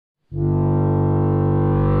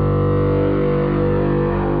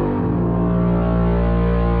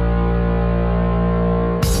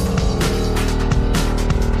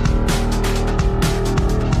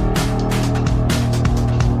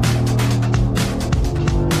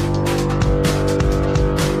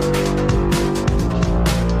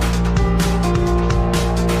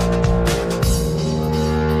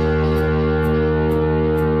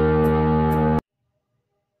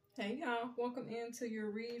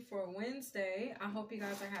energy for Wednesday. I hope you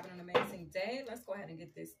guys are having an amazing day. Let's go ahead and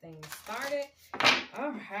get this thing started.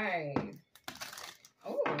 All right.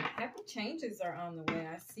 Oh, happy changes are on the way.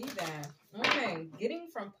 I see that. Okay, getting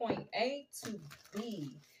from point A to B.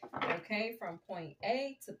 Okay, from point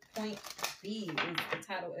A to point B is the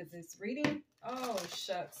title of this reading. Oh,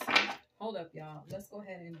 shucks. Hold up, y'all. Let's go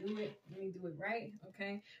ahead and do it. Let me do it right.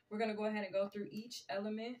 Okay, we're going to go ahead and go through each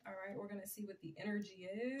element. All right, we're going to see what the energy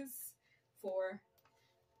is for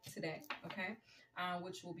today. Okay,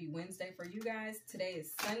 which will be Wednesday for you guys. Today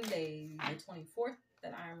is Sunday, the 24th,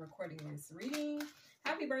 that I am recording this reading.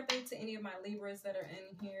 Happy birthday to any of my Libras that are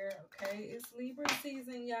in here. Okay, it's Libra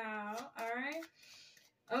season, y'all. All right.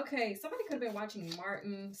 Okay, somebody could have been watching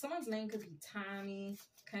Martin. Someone's name could be Tommy.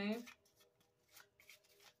 Okay.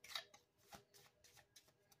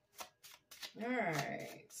 All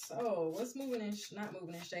right. So what's moving and not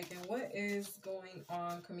moving and shaking? What is going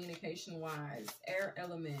on communication-wise? Air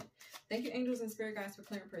element. Thank you, angels and spirit guides, for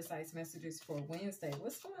clear and precise messages for Wednesday.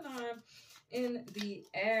 What's going on in the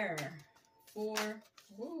air for...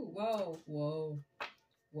 Ooh, whoa, whoa,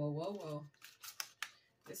 whoa, whoa, whoa.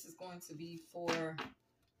 This is going to be for...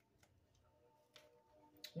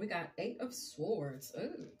 We got 8 of Swords.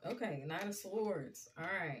 Ooh, okay, Knight of Swords. All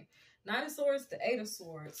right. Knight of Swords to 8 of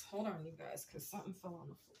Swords. Hold on, you guys, because something fell on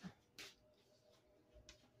the floor.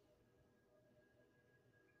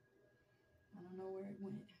 I don't know where it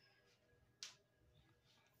went.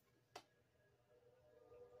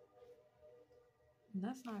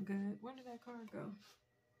 That's not good. Where did that card go?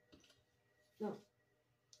 No.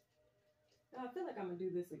 I feel like I'm going to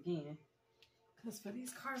do this again. Because for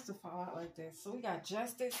these cards to fall out like this. So we got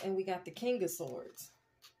Justice and we got the King of Swords.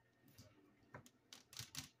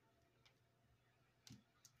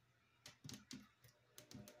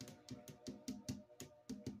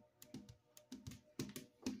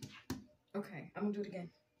 Okay, I'm going to do it again.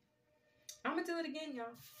 I'm going to do it again, y'all.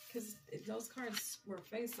 Because those cards were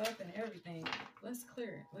face up and everything. Let's clear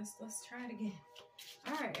it. Let's try it again.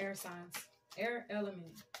 All right, air signs. Air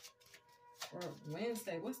element. For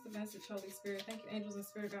Wednesday, what's the message, Holy Spirit? Thank you, angels and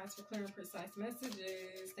spirit guides, for clear and precise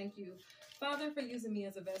messages. Thank you, Father, for using me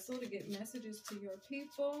as a vessel to get messages to your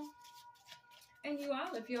people. And you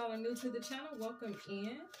all, if you all are new to the channel, welcome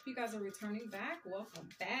in. If you guys are returning back, welcome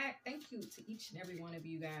back. Thank you to each and every one of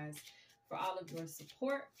you guys for all of your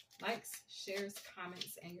support, likes, shares,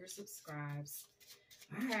 comments, and your subscribes.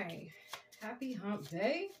 All right, happy hump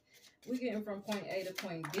day. We're getting from point A to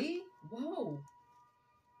point B. Whoa.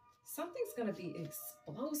 Something's going to be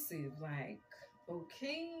explosive, like,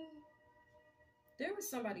 okay. There was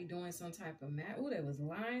somebody doing some type of math. Oh, they was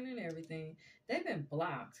lying and everything. They've been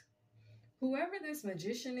blocked. Whoever this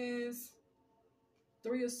magician is,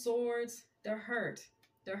 3 of Swords, they're hurt.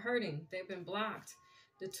 They're hurting. They've been blocked.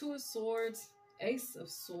 The 2 of Swords, Ace of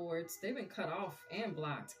Swords, they've been cut off and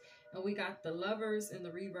blocked. And we got the Lovers in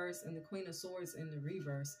the reverse and the Queen of Swords in the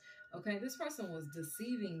reverse. Okay, this person was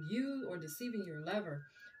deceiving you or deceiving your lover.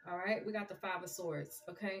 All right, we got the 5 of Swords.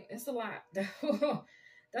 Okay, it's a lot.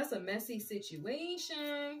 That's a messy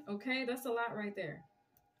situation. Okay, that's a lot right there.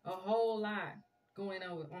 A whole lot going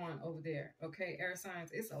on over there. Okay, air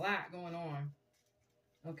signs, it's a lot going on.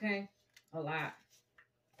 Okay, a lot.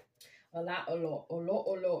 A lot.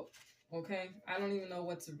 Okay, I don't even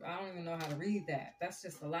know how to read that. That's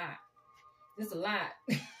just a lot. It's a lot.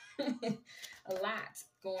 A lot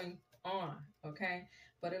going on. Okay,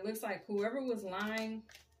 but it looks like whoever was lying,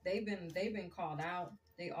 they've been called out.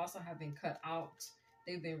 They also have been cut out.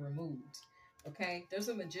 They've been removed. Okay, there's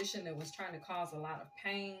a magician that was trying to cause a lot of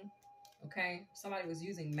pain. Okay, somebody was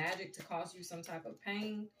using magic to cause you some type of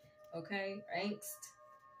pain. Okay, angst.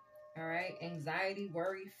 All right, anxiety,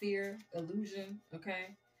 worry, fear, illusion.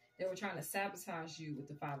 Okay, they were trying to sabotage you with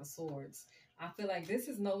the 5 of Swords. I feel like this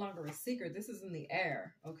is no longer a secret. This is in the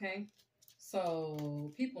air. Okay,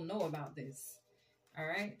 so people know about this. All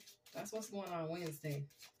right, that's what's going on Wednesday.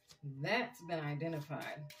 That's been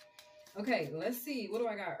identified. Okay, let's see. What do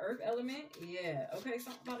I got? Earth element? Yeah. Okay,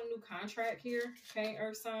 something about a new contract here. Okay,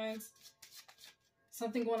 earth signs.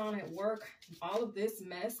 Something going on at work. All of this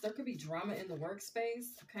mess. There could be drama in the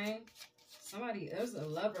workspace. Okay. There's a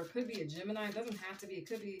lover. Could be a Gemini. It doesn't have to be. It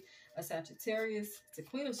could be a Sagittarius. It's a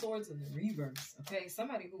Queen of Swords in the reverse. Okay.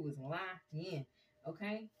 Somebody who was lying.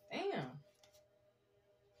 Okay. Damn.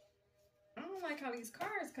 I don't like how these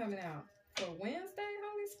cards coming out. For Wednesday,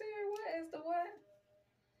 Holy Spirit, what is the what?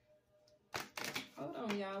 Hold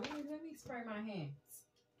on, y'all. Let me spray my hands.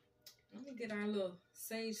 Let me get our little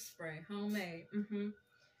sage spray, homemade.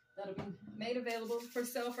 That'll be made available for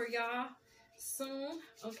sale for y'all soon.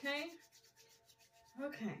 Okay.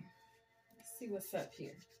 Okay. Let's see what's up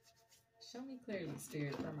here. Show me clearly,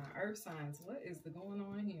 Spirit, for my earth signs. What is going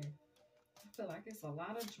on here? I feel like it's a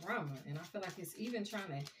lot of drama, and I feel like it's even trying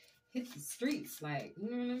to hit the streets. Like, you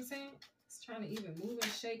know what I'm saying? It's trying to even move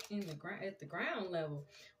and shake in the ground at the ground level.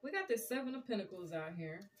 We got the Seven of Pentacles out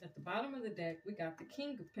here. At the bottom of the deck, we got the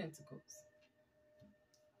King of Pentacles.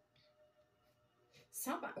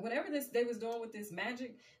 Somebody, whatever this they was doing with this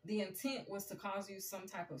magic, the intent was to cause you some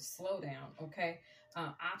type of slowdown, okay?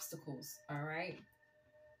 Obstacles, all right?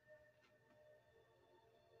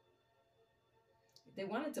 They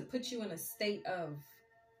wanted to put you in a state of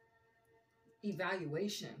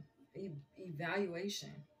evaluation.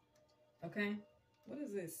 Evaluation. Okay? What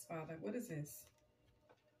is this, Father? What is this?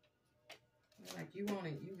 They're like, you want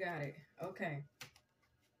it. You got it. Okay.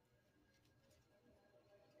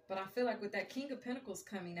 But I feel like with that King of Pentacles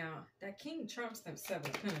coming out, that King trumps them Seven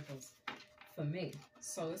of Pentacles for me.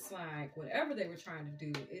 So it's like whatever they were trying to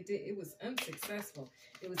do, it was unsuccessful.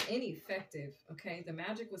 It was ineffective. Okay, the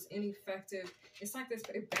magic was ineffective. It's like this.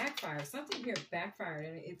 It backfired. Something here backfired,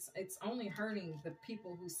 and it's only hurting the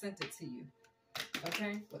people who sent it to you.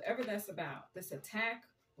 Okay, whatever that's about, this attack,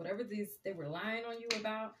 whatever they were lying on you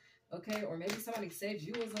about. Okay, or maybe somebody said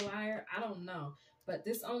you was a liar. I don't know. But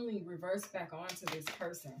this only reversed back onto this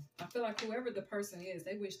person. I feel like whoever the person is,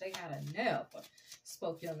 they wish they had a never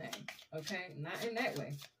spoke your name. Okay? Not in that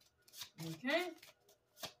way. Okay?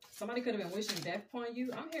 Somebody could have been wishing death upon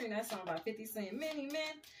you. I'm hearing that song by 50 saying, many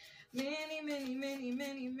men,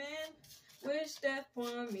 many men wish death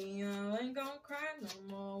upon me. I ain't gonna cry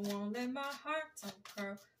no more. Won't let my heart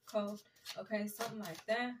turn cold. Okay? Something like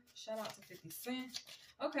that. Shout out to 50 Cent.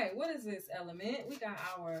 Okay, what is this element? We got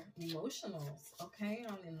our emotionals, okay,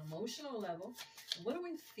 on an emotional level. What are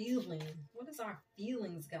we feeling? What is our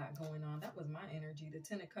feelings got going on? That was my energy, the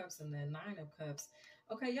 10 of Cups and the 9 of Cups.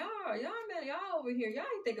 Okay, y'all over here, y'all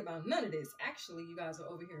ain't think about none of this. Actually, you guys are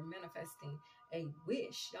over here manifesting a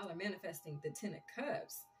wish. Y'all are manifesting the 10 of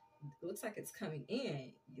Cups. It looks like it's coming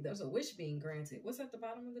in. There's a wish being granted. What's at the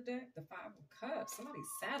bottom of the deck? The 5 of Cups. Somebody's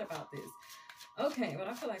sad about this. Okay, but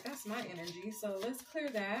I feel like that's my energy. So let's clear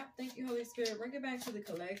that. Thank you, Holy Spirit. Bring it back to the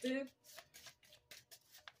collective.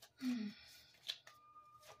 How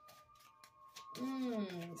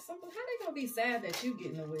they gonna be sad that you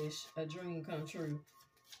getting a wish, a dream come true?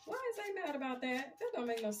 Why is they mad about that? That don't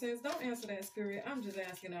make no sense. Don't answer that, Spirit. I'm just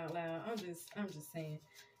asking out loud. I'm just saying.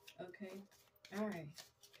 Okay. All right.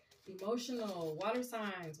 Emotional water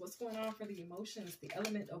signs. What's going on for the emotions? The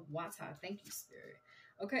element of water. Thank you, Spirit.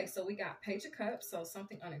 Okay, so we got Page of Cups, so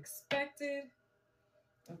something unexpected.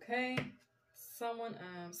 Okay, something,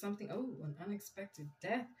 an unexpected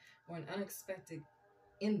death or an unexpected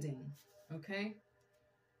ending. Okay,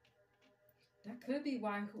 that could be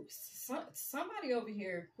why somebody over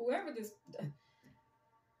here, whoever this.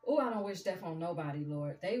 Oh, I don't wish death on nobody,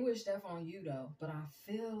 Lord. They wish death on you, though. But I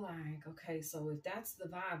feel like, okay, so if that's the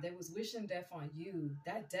vibe, they was wishing death on you.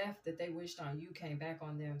 That death that they wished on you came back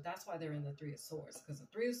on them. That's why they're in the 3 of Swords. Because the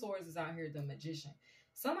 3 of Swords is out here, the Magician.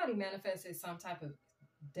 Somebody manifested some type of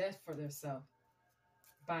death for themselves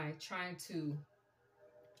by trying to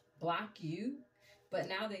block you. But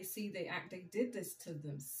now they see they did this to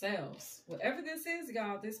themselves. Whatever this is,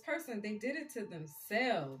 y'all, this person, they did it to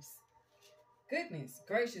themselves. Goodness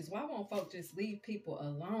gracious, why won't folk just leave people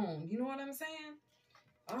alone? You know what I'm saying?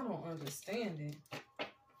 I don't understand it.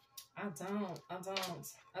 I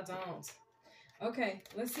don't. Okay,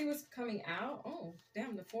 let's see what's coming out. Oh,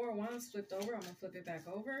 damn, the 4 of Wands flipped over. I'm going to flip it back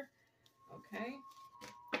over. Okay.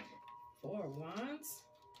 4 of Wands.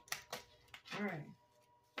 All right.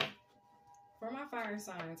 For my fire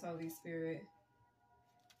signs, Holy Spirit.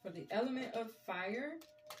 For the element of fire.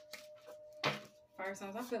 Fire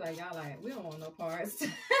signs, I feel like y'all like, we don't want no parts. I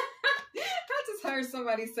just heard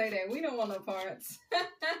somebody say that. We don't want no parts.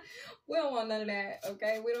 We don't want none of that,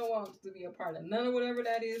 okay? We don't want to be a part of none of whatever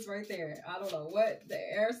that is right there. I don't know what the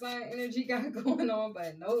air sign energy got going on,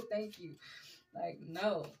 but no, thank you. Like,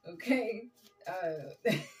 no, okay? I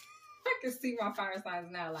can see my fire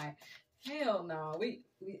signs now like, hell no,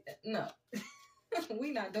 no.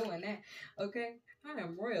 We not doing that, okay? I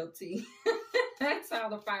am royalty. That's how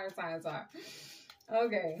the fire signs are.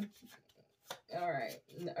 Okay. All right.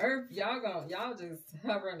 The earth, y'all just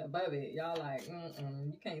hovering above it. Y'all like,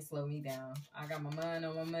 you can't slow me down. I got my mind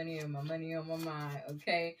on my money and my money on my mind.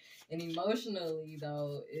 Okay. And emotionally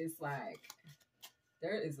though, it's like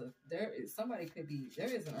there is an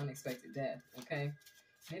unexpected death. Okay.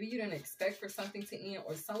 Maybe you didn't expect for something to end,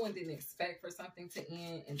 or someone didn't expect for something to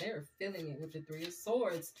end, and they're feeling it with the 3 of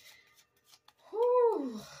Swords.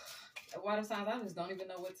 Whew. Water signs, I just don't even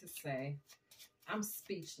know what to say. I'm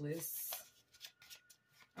speechless.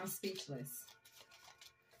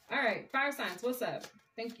 All right, fire signs, what's up?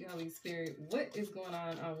 Thank you, Holy Spirit. What is going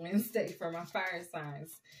on Wednesday for my fire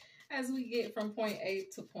signs as we get from point A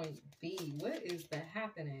to point B? What is the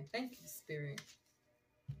happening? Thank you, Spirit.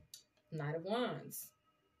 Knight of Wands.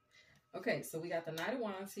 Okay, so we got the Knight of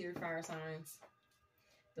Wands here, fire signs.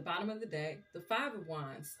 The bottom of the deck, the Five of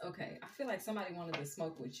Wands. Okay, I feel like somebody wanted to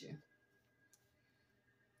smoke with you.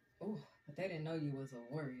 Oh, but they didn't know you was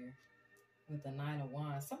a warrior with the Nine of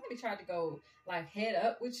Wands. Somebody tried to go like head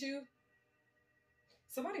up with you.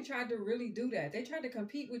 Somebody tried to really do that. They tried to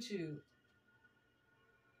compete with you.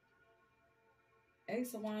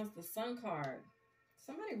 Ace of Wands, the Sun card.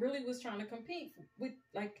 Somebody really was trying to compete with,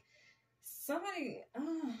 like, somebody.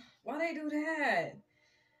 Why they do that?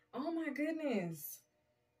 Oh my goodness.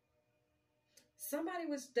 Somebody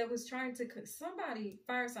was trying to,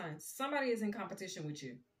 fire signs, somebody is in competition with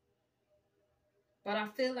you. But I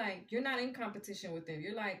feel like you're not in competition with them.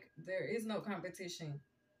 You're like, there is no competition.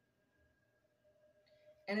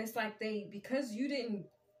 And it's like because you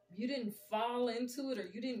didn't fall into it, or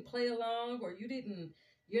you didn't play along, or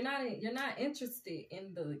you're not interested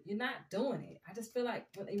in you're not doing it. I just feel like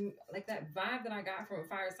that vibe that I got from a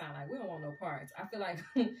fire sign, like, we don't want no parts. I feel like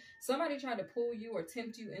somebody tried to pull you or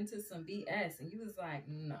tempt you into some BS, and you was like,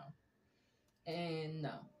 no. And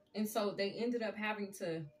no. And so they ended up having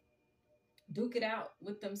to duke it out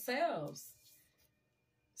with themselves.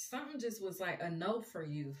 Something just was like a no for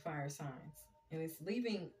you, fire signs. And it's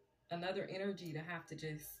leaving another energy to have to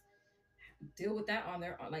just deal with that on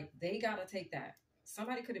their own. Like, they got to take that.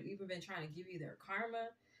 Somebody could have even been trying to give you their karma,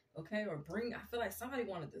 okay? Or I feel like somebody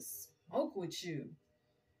wanted to smoke with you.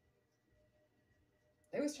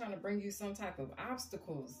 They was trying to bring you some type of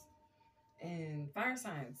obstacles. And fire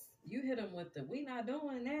signs, you hit them with the, we not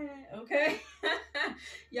doing that, okay?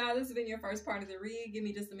 Y'all, this has been your first part of the read. Give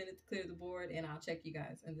me just a minute to clear the board, and I'll check you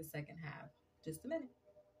guys in the second half. Just a minute.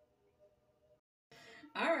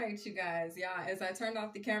 All right, you guys. Y'all, as I turned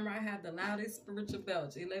off the camera, I had the loudest spiritual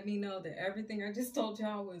belch. It let me know that everything I just told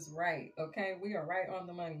y'all was right, okay? We are right on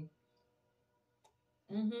the money.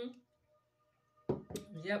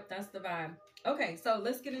 Yep, that's the vibe. Okay, so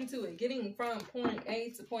let's get into it. Getting from point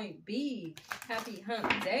A to point B. Happy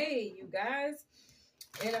hump day, you guys.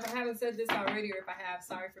 And if I haven't said this already, or if I have,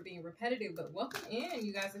 sorry for being repetitive, but welcome in,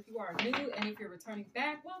 you guys, if you are new, and if you're returning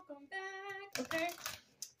back, welcome back, okay?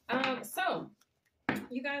 So,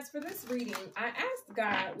 you guys, for this reading, I asked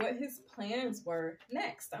God what his plans were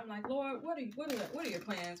next. I'm like, Lord, what are your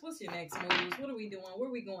plans? What's your next moves? What are we doing? Where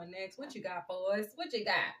are we going next? What you got for us? What you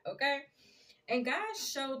got, okay? And God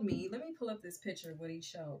showed me, let me pull up this picture of what he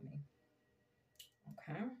showed me.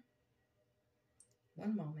 Okay.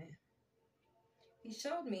 One moment. He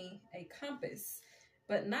showed me a compass,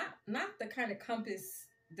 but not the kind of compass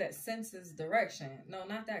that senses direction. No,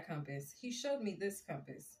 not that compass. He showed me this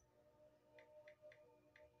compass.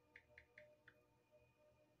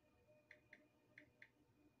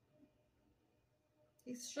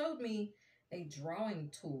 He showed me a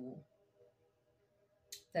drawing tool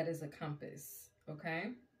that is a compass,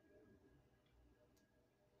 okay?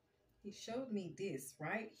 He showed me this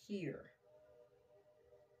right here.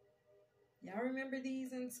 Y'all remember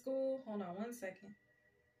these in school? Hold on one second.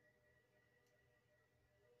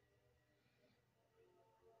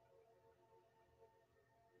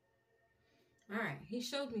 All right, he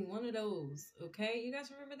showed me one of those, okay? You guys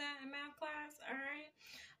remember that in math class? All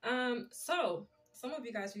right. So some of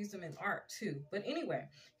you guys use them in art too. But anyway,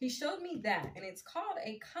 he showed me that, and it's called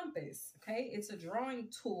a compass, okay? It's a drawing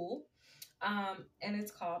tool, and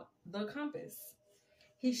it's called the compass.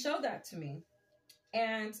 He showed that to me,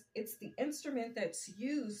 and it's the instrument that's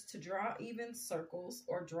used to draw even circles,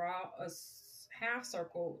 or draw a half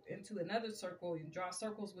circle into another circle. You draw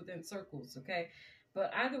circles within circles, okay?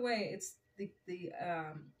 But either way, it's the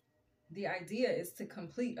idea is to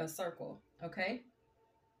complete a circle, okay?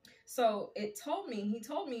 So he told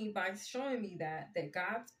me by showing me that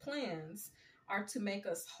God's plans are to make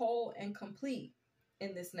us whole and complete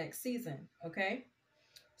in this next season, okay?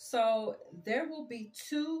 So there will be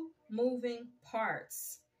two moving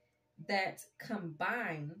parts that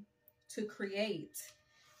combine to create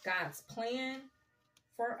God's plan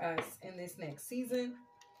for us in this next season,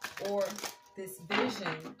 or this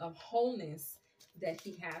vision of wholeness that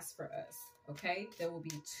he has for us, okay? There will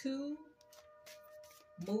be two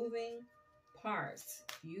moving parts.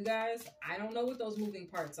 You guys, I don't know what those moving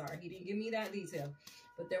parts are. He didn't give me that detail,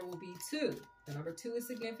 but there will be two. The number two is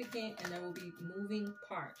significant, and there will be moving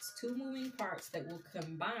parts. Two moving parts that will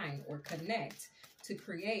combine or connect to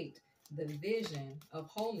create the vision of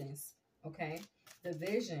wholeness, okay? The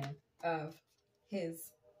vision of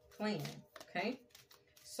his plan, okay?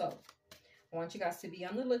 So, I want you guys to be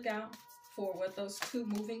on the lookout for what those two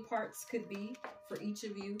moving parts could be for each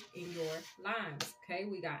of you in your lives. Okay,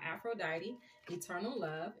 we got Aphrodite, eternal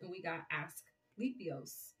love, and we got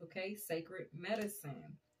Asclepios, okay, sacred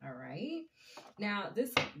medicine. All right. Now,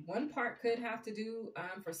 this one part could have to do,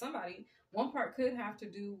 for somebody, one part could have to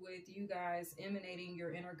do with you guys emanating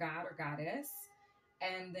your inner god or goddess.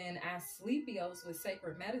 And then Asclepios with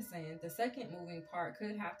sacred medicine, the second moving part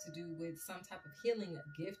could have to do with some type of healing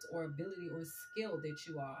gift or ability or skill that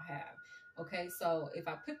you all have. Okay, so if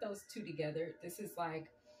I put those two together, this is like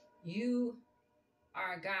you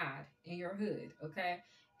are a god in your hood, okay?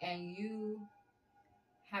 And you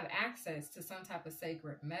have access to some type of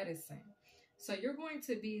sacred medicine. So you're going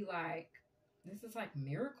to be like, this is like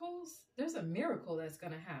miracles. There's a miracle that's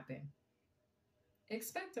going to happen.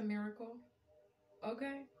 Expect a miracle,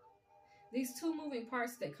 okay? These two moving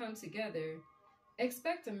parts that come together,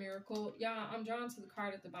 expect a miracle. Y'all, I'm drawn to the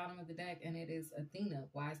card at the bottom of the deck, and it is Athena,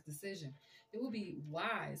 wise decision. It will be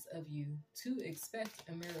wise of you to expect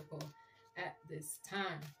a miracle at this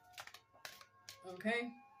time.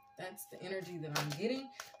 Okay? That's the energy that I'm getting,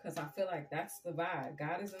 because I feel like that's the vibe.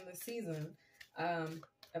 God is in the season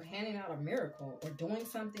of handing out a miracle or doing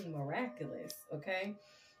something miraculous, okay?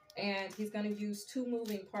 And he's going to use two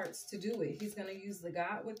moving parts to do it. He's going to use the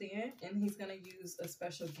God within, and he's going to use a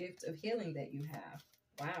special gift of healing that you have.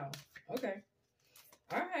 Wow. Okay.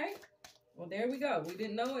 All right. Well, there we go. We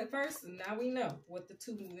didn't know at first, and now we know what the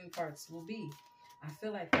two moving parts will be. I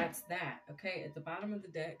feel like that's that. Okay. At the bottom of the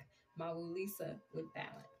deck, Mawu Lisa with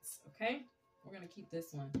balance. Okay. We're going to keep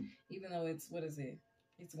this one, even though it's, what is it?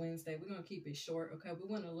 It's Wednesday. We're going to keep it short. Okay.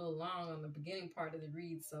 We went a little long on the beginning part of the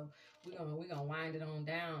read, so we're gonna wind it on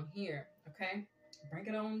down here. Okay. Break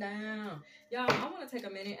it on down. Y'all, I want to take a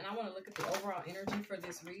minute and I want to look at the overall energy for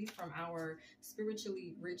this read from our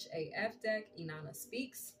Spiritually Rich AF deck, Inanna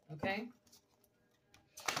Speaks. Okay.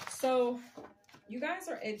 So you guys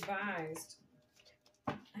are advised.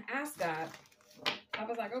 Ask God. I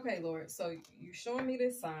was like, okay, Lord, so you're showing me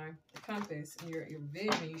this sign, the compass, and your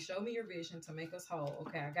vision. You show me your vision to make us whole.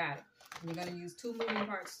 Okay, I got it. And you're going to use two moving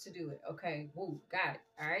parts to do it. Okay, woo, got it.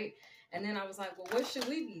 All right. And then I was like, well, what should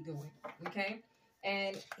we be doing? Okay.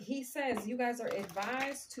 And he says, you guys are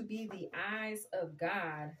advised to be the eyes of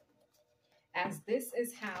God, as this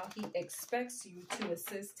is how he expects you to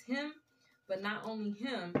assist him. But not only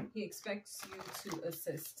him, he expects you to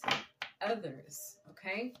assist others.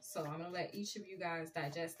 Okay, so I'm gonna let each of you guys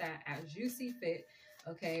digest that as you see fit,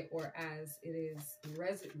 okay, or as it is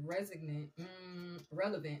relevant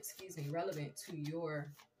to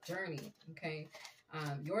your journey, okay,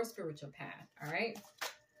 your spiritual path. All right.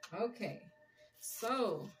 Okay,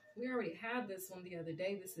 so we already had this one the other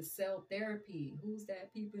day. This is cell therapy. Who's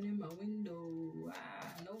that peeping in my window?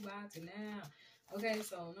 Nobody now. Okay,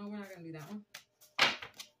 so no, we're not gonna do that one.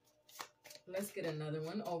 Let's get another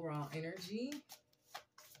one. Overall energy.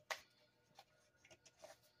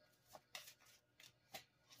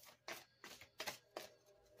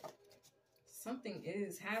 Something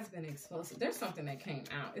has been explosive. There's something that came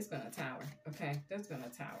out. It's been a tower. Okay, there's been a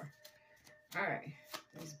tower. All right.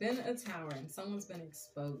 There's been a tower and someone's been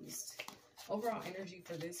exposed. Overall energy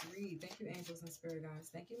for this read. Thank you, angels and spirit guides.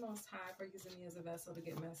 Thank you, Most High, for using me as a vessel to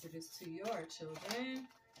get messages to your children.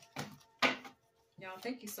 Y'all,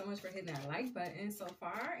 thank you so much for hitting that like button so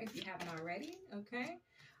far, if you haven't already, okay?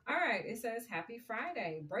 All right, it says Happy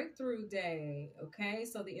Friday, Breakthrough Day, okay?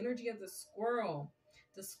 So the energy of the squirrel.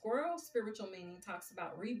 The squirrel spiritual meaning talks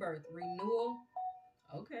about rebirth, renewal,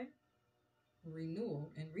 okay?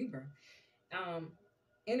 Renewal and rebirth.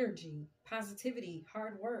 Energy, positivity,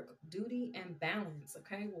 hard work, duty, and balance,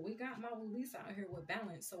 okay? Well, we got Mawu Lisa out here with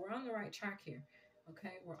balance, so we're on the right track here.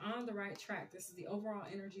 Okay, we're on the right track. This is the overall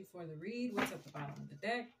energy for the read. What's at the bottom of the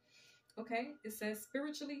deck? Okay, it says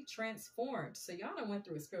spiritually transformed. So y'all done went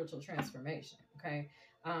through a spiritual transformation. Okay,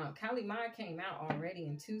 Kali Ma came out already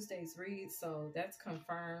in Tuesday's read, so that's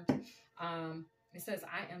confirmed. It says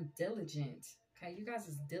I am diligent. Okay, you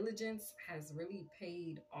guys' diligence has really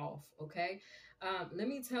paid off. Okay, let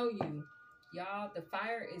me tell you, y'all, the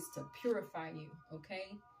fire is to purify you. Okay.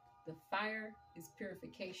 The fire is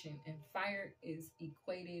purification, and fire is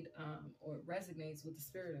equated or resonates with the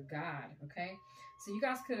spirit of God, okay? So you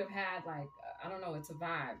guys could have had, like, I don't know, it's a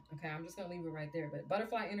vibe, okay? I'm just going to leave it right there. But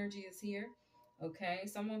butterfly energy is here, okay?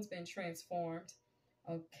 Someone's been transformed,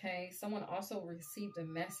 okay? Someone also received a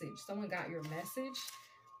message. Someone got your message,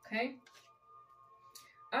 okay?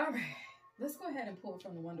 All right. Let's go ahead and pull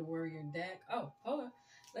from the Wonder Warrior deck. Oh, hold on.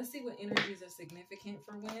 Let's see what energies are significant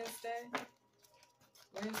for Wednesday.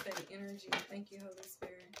 Wednesday energy. Thank you, Holy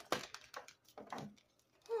Spirit.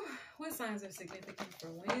 What signs are significant for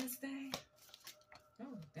Wednesday?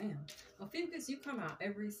 Oh, damn. Ophiuchus, you come out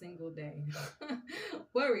every single day.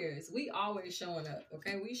 Warriors, we always showing up,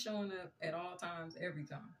 okay? We showing up at all times, every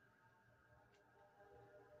time.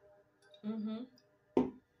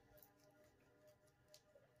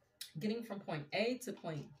 Getting from point A to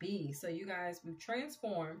point B. So you guys, we've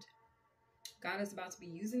transformed. God is about to be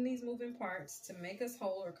using these moving parts to make us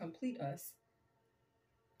whole or complete us.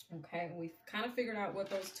 Okay, and we've kind of figured out what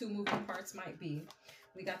those two moving parts might be.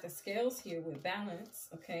 We got the scales here with balance,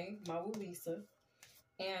 okay, Mawu Lisa.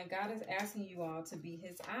 And God is asking you all to be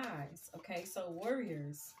his eyes, okay? So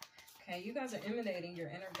warriors, okay, you guys are emanating your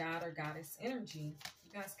inner God or goddess energy.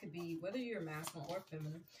 You guys could be, whether you're masculine or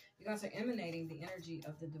feminine, you guys are emanating the energy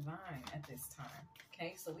of the divine at this time,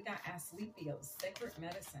 okay? So we got Asclepios, sacred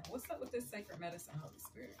medicine. What's up with this sacred medicine, Holy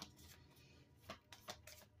Spirit?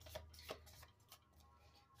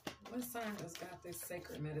 What sign has got this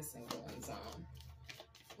sacred medicine going on?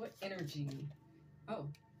 What energy? Oh,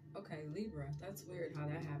 okay, Libra. That's weird how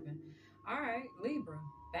that happened. All right, Libra,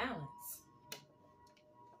 balance.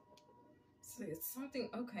 So it's something,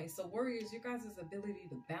 okay, so warriors, you guys' ability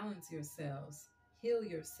to balance yourselves, heal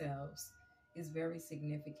yourselves is very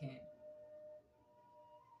significant.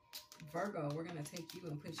 Virgo, we're going to take you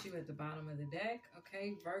and put you at the bottom of the deck.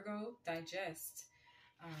 Okay, Virgo, digest.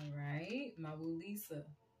 All right, Mawu Lisa.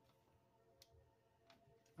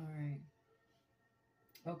 All right.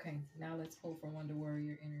 Okay, now let's pull for Wonder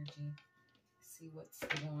Warrior energy. See what's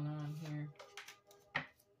going on here.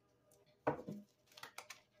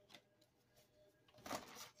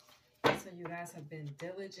 So you guys have been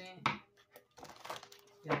diligent.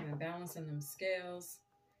 Y'all been balancing them scales.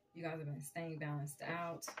 You guys have been staying balanced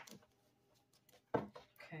out.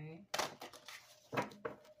 Okay.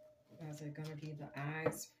 You guys are going to be the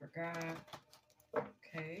eyes for God.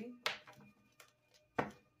 Okay.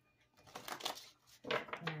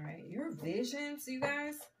 All right, your visions, you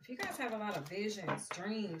guys, if you guys have a lot of visions,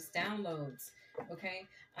 dreams, downloads, okay,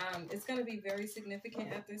 it's going to be very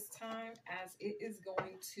significant at this time, as it is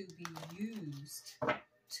going to be used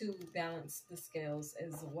to balance the scales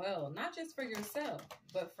as well, not just for yourself,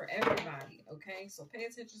 but for everybody, okay? So pay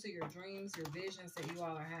attention to your dreams, your visions that you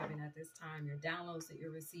all are having at this time, your downloads that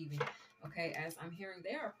you're receiving, okay, as I'm hearing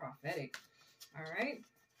they are prophetic. All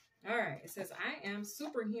right. It says, I am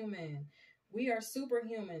superhuman. We are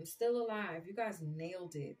superhuman, still alive. You guys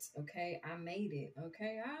nailed it, okay? I made it,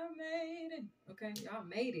 okay? I made it, okay? Y'all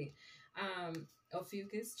made it.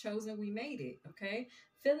 Ophiuchus, chosen, we made it, okay?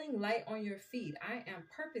 Feeling light on your feet. I am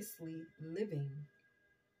purposely living.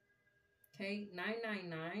 Okay,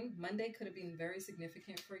 999. Monday could have been very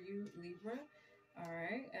significant for you, Libra. All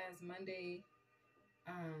right, as Monday,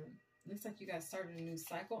 looks like you guys started a new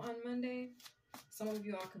cycle on Monday. Some of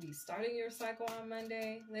you all could be starting your cycle on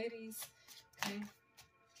Monday, ladies. Okay.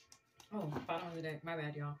 Oh, bottom of the deck. My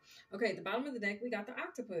bad, y'all. Okay, the bottom of the deck, we got the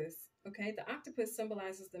octopus. Okay, the octopus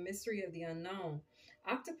symbolizes the mystery of the unknown.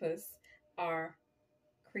 Octopus are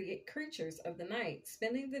creatures of the night,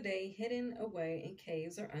 spending the day hidden away in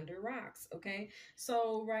caves or under rocks. Okay,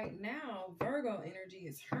 so right now, Virgo energy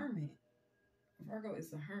is hermit. Virgo is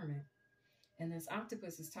the hermit. And this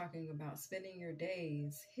octopus is talking about spending your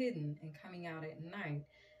days hidden and coming out at night.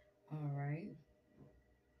 All right.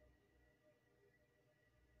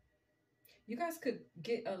 You guys could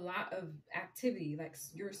get a lot of activity, like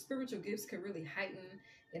your spiritual gifts could really heighten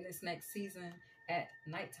in this next season at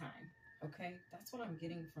nighttime. Okay, that's what I'm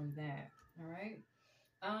getting from that. All right.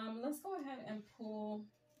 Let's go ahead and pull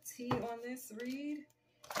T on this read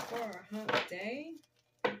for Hump Day.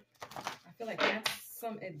 I feel like that's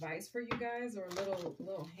some advice for you guys, or a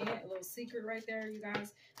little hint, a little secret right there. You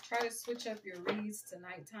guys try to switch up your reads to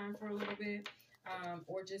nighttime for a little bit,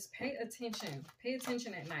 or just pay attention. Pay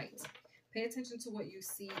attention at night. Pay attention to what you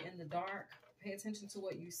see in the dark. Pay attention to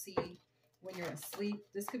what you see when you're asleep.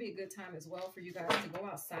 This could be a good time as well for you guys to go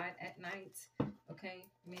outside at night. Okay,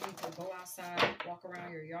 maybe to go outside, walk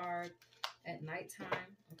around your yard at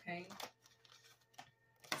nighttime. Okay,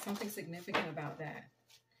 something significant about that.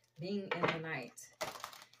 Being in the night,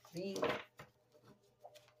 being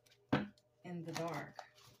in the dark,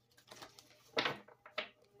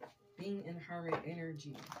 being in hermit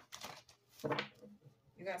energy.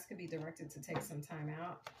 You guys could be directed to take some time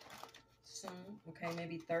out soon. Okay,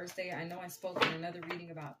 maybe Thursday. I know I spoke in another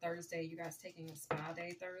reading about Thursday. You guys taking a spa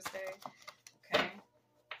day Thursday. Okay.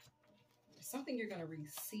 Something you're going to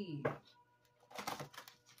receive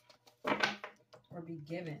or be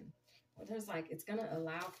given. There's like, it's going to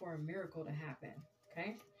allow for a miracle to happen.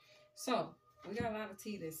 Okay. So we got a lot of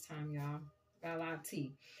tea this time, y'all. Got a lot of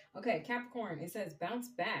tea. Okay. Capricorn, it says bounce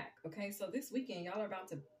back. Okay. So this weekend, y'all are about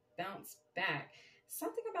to bounce back.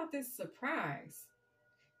 Something about this surprise.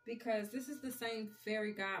 because this is the same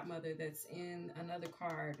fairy godmother that's in another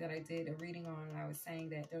card that I did a reading on, and I was saying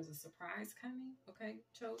that there's a surprise coming. Okay,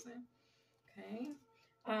 chosen. Okay.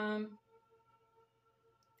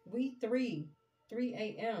 We 3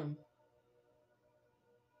 a.m.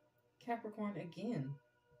 Capricorn again.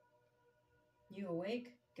 You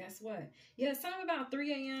awake? Guess what? Yeah, something about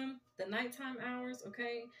 3 a.m., the nighttime hours,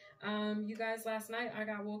 okay? You guys, last night I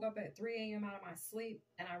got woke up at 3 a.m. out of my sleep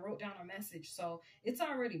and I wrote down a message. So it's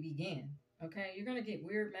already began, okay? You're going to get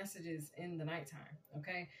weird messages in the nighttime,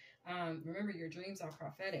 okay? Remember, your dreams are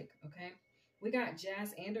prophetic, okay? We got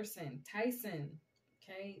Jazz Anderson, Tyson,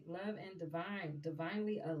 okay? Love and divine,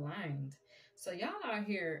 divinely aligned. So y'all out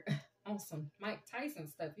here on some Mike Tyson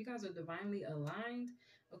stuff. You guys are divinely aligned,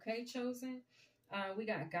 okay, chosen? We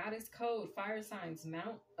got Goddess Code, fire signs,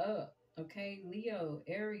 mount up. Okay, Leo,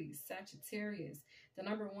 Aries, Sagittarius. The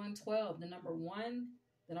number 112, the number 1,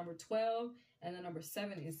 the number 12, and the number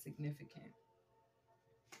 7 is significant.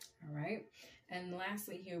 All right. And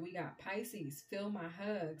lastly, here we got Pisces, Feel My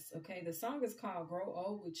Hugs. Okay, the song is called Grow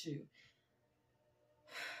Old With You.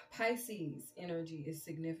 Pisces energy is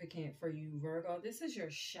significant for you, Virgo. This is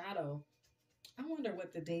your shadow. I wonder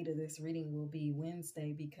what the date of this reading will be,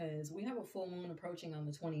 Wednesday, because we have a full moon approaching on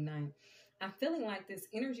the 29th. I'm feeling like this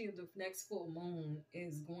energy of the next full moon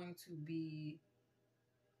is going to be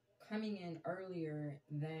coming in earlier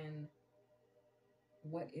than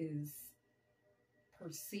what is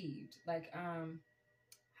perceived. Like,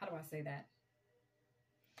 how do I say that?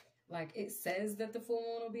 Like, it says that the full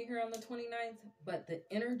moon will be here on the 29th, but the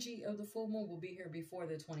energy of the full moon will be here before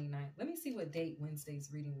the 29th. Let me see what date Wednesday's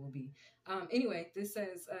reading will be. Anyway, this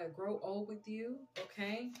says, grow old with you,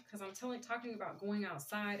 okay? Because I'm talking about going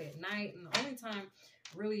outside at night, and the only time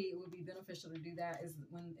really it would be beneficial to do that is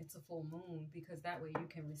when it's a full moon, because that way you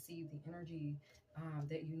can receive the energy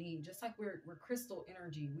that you need. Just like we're crystal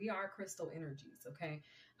energy. We are crystal energies, okay?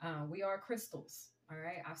 We are crystals. All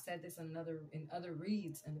right. I've said this in other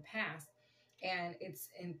reads in the past. And it's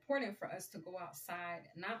important for us to go outside,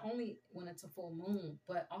 not only when it's a full moon,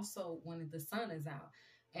 but also when the sun is out,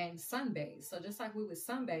 and sunbathe. So just like we would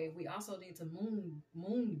sunbathe, we also need to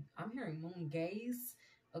I'm hearing moon gaze.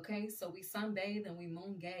 Okay. So we sunbathe and we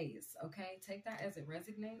moon gaze. Okay. Take that as it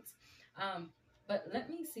resonates. But let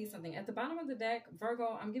me see something. At the bottom of the deck,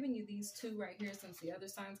 Virgo, I'm giving you these two right here since the other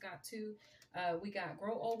signs got two. We got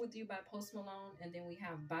Grow Old With You by Post Malone, and then we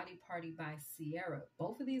have Body Party by Sierra.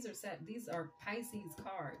 Both of these are set. These are Pisces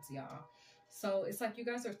cards, y'all. So it's like you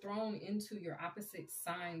guys are thrown into your opposite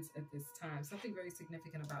signs at this time. Something very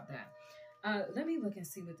significant about that. Let me look and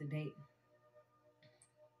see what the date.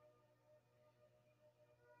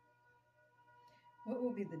 What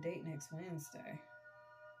will be the date next Wednesday?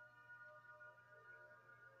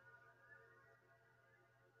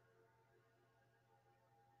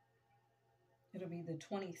 It'll be the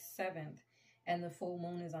 27th, and the full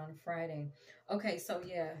moon is on Friday. Okay, so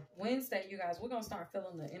yeah, Wednesday, you guys, we're going to start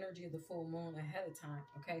feeling the energy of the full moon ahead of time.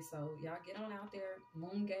 Okay, so y'all get on out there,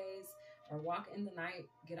 moon gaze, or walk in the night,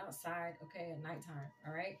 get outside, okay, at nighttime,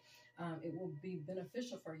 all right? It will be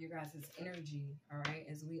beneficial for you guys' energy, all right,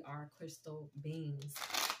 as we are crystal beings.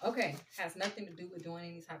 Okay, has nothing to do with doing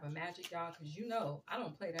any type of magic, y'all, because you know I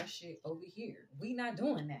don't play that shit over here. We not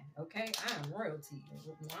doing that, okay? I am royalty.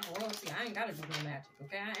 I'm royalty. I ain't got to do no magic,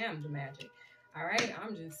 okay? I am the magic, all right?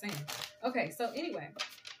 I'm just saying. Okay, so anyway,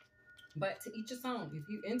 but to each his own. If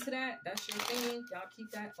you into that, that's your thing. Y'all keep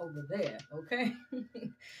that over there, okay?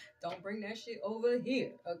 Don't bring that shit over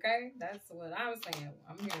here, okay? That's what I'm saying.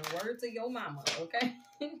 I'm hearing word to your mama, okay?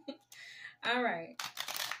 All right.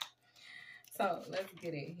 So let's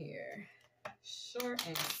get it here. Short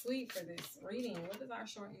and sweet for this reading. What is our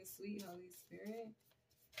short and sweet, Holy Spirit?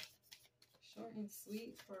 Short and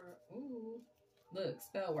sweet for, ooh, look,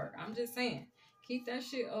 spell work. I'm just saying, keep that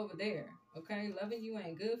shit over there, okay? Loving you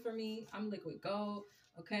ain't good for me. I'm liquid gold,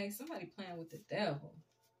 okay? Somebody playing with the devil.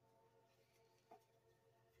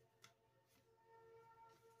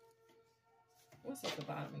 What's at the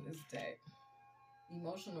bottom of this deck?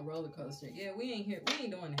 Emotional roller coaster. Yeah, we ain't here. We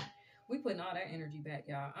ain't doing that. We putting all that energy back,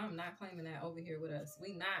 y'all. I'm not claiming that over here with us.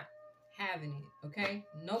 We not having it, okay?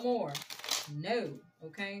 No more. No,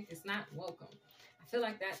 okay? It's not welcome. I feel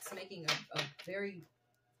like that's making a very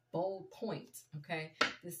bold point, okay?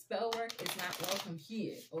 The spell work is not welcome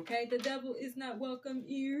here, okay? The devil is not welcome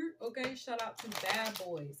here, okay? Shout out to Bad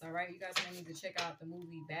Boys, all right? You guys may need to check out the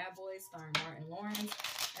movie Bad Boys starring Martin Lawrence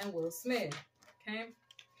and Will Smith, okay?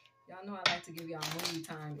 Y'all know I like to give y'all movie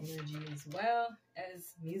time energy as well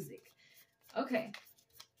as music. Okay.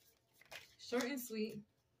 Short and sweet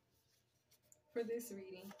for this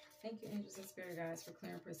reading. Thank you, angels and spirit guides, for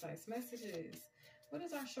clear and precise messages. What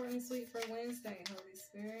is our short and sweet for Wednesday, Holy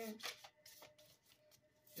Spirit?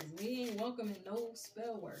 Because we ain't welcoming no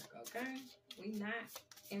spell work, okay? We not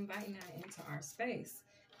inviting that into our space.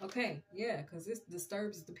 Okay, yeah, because this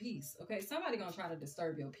disturbs the peace. Okay, somebody gonna try to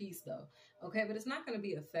disturb your peace though. Okay, but it's not gonna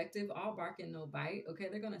be effective. All bark and no bite. Okay,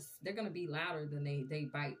 they're gonna be louder than they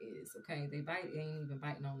bite is. Okay, they bite ain't even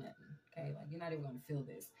biting on nothing. Okay, like you're not even gonna feel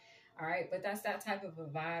this. All right, but that's that type of a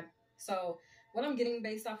vibe. So what I'm getting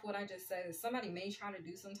based off what I just said is somebody may try to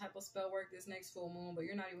do some type of spell work this next full moon, but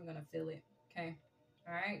you're not even gonna feel it. Okay,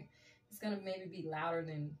 all right. It's gonna maybe be louder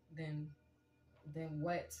than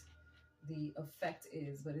what the effect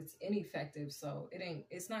is, but it's ineffective, so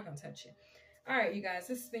it's not gonna touch you. All right, you guys,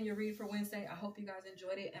 this has been your read for Wednesday. I hope you guys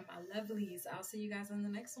enjoyed it, and my lovelies, I'll see you guys on the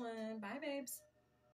next one. Bye, babes.